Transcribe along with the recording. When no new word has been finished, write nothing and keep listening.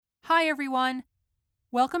Hi, everyone.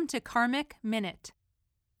 Welcome to KARMiC Minute.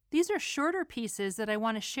 These are shorter pieces that I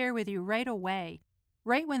want to share with you right away,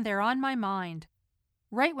 right when they're on my mind,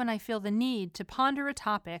 right when I feel the need to ponder a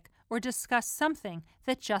topic or discuss something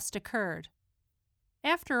that just occurred.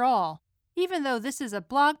 After all, even though this is a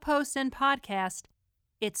blog post and podcast,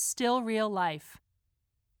 it's still real life.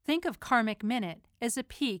 Think of KARMiC Minute as a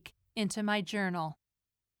peek into my journal.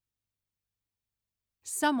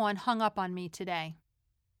 Someone hung up on me today.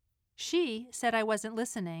 She said I wasn't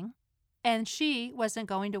listening, and she wasn't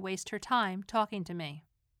going to waste her time talking to me.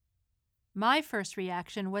 My first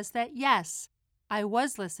reaction was that yes, I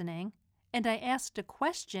was listening, and I asked a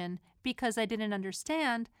question because I didn't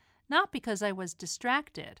understand, not because I was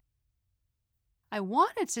distracted. I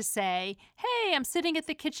wanted to say, hey, I'm sitting at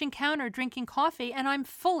the kitchen counter drinking coffee and I'm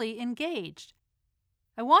fully engaged.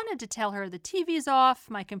 I wanted to tell her the TV's off,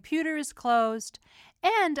 my computer is closed,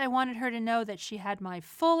 and I wanted her to know that she had my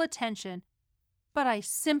full attention, but I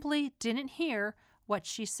simply didn't hear what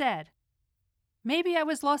she said. Maybe I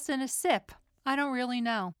was lost in a sip. I don't really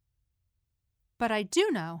know. But I do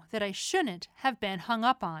know that I shouldn't have been hung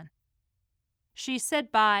up on. She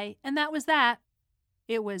said bye, and that was that.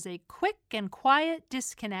 It was a quick and quiet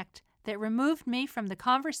disconnect that removed me from the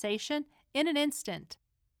conversation in an instant.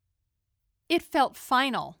 It felt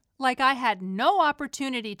final, like I had no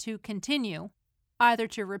opportunity to continue, either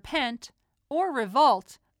to repent or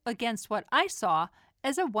revolt against what I saw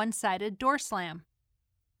as a one-sided door slam.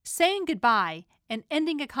 Saying goodbye and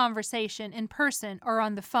ending a conversation in person or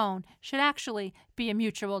on the phone should actually be a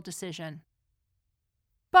mutual decision.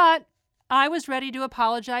 But I was ready to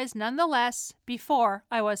apologize nonetheless before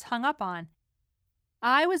I was hung up on.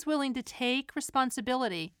 I was willing to take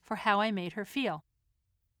responsibility for how I made her feel.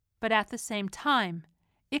 But at the same time,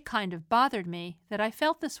 it kind of bothered me that I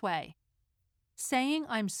felt this way. Saying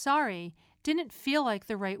I'm sorry didn't feel like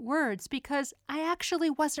the right words because I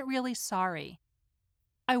actually wasn't really sorry.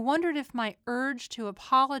 I wondered if my urge to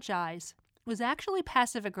apologize was actually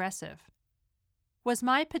passive-aggressive. Was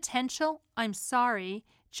my potential I'm sorry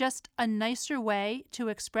just a nicer way to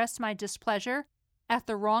express my displeasure at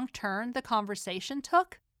the wrong turn the conversation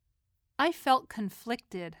took? I felt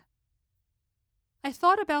conflicted. I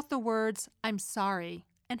thought about the words I'm sorry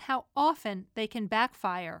and how often they can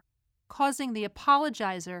backfire, causing the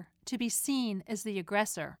apologizer to be seen as the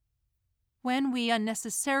aggressor. When we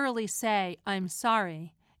unnecessarily say I'm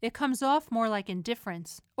sorry, it comes off more like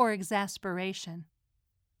indifference or exasperation.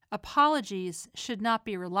 Apologies should not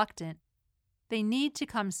be reluctant. They need to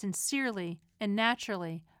come sincerely and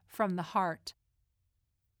naturally from the heart.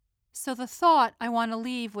 So the thought I want to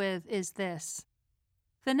leave with is this.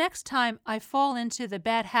 The next time I fall into the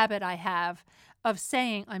bad habit I have of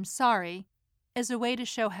saying I'm sorry as a way to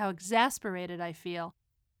show how exasperated I feel,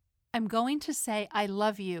 I'm going to say I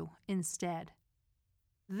love you instead.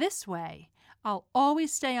 This way, I'll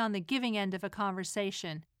always stay on the giving end of a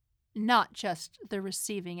conversation, not just the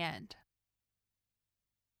receiving end.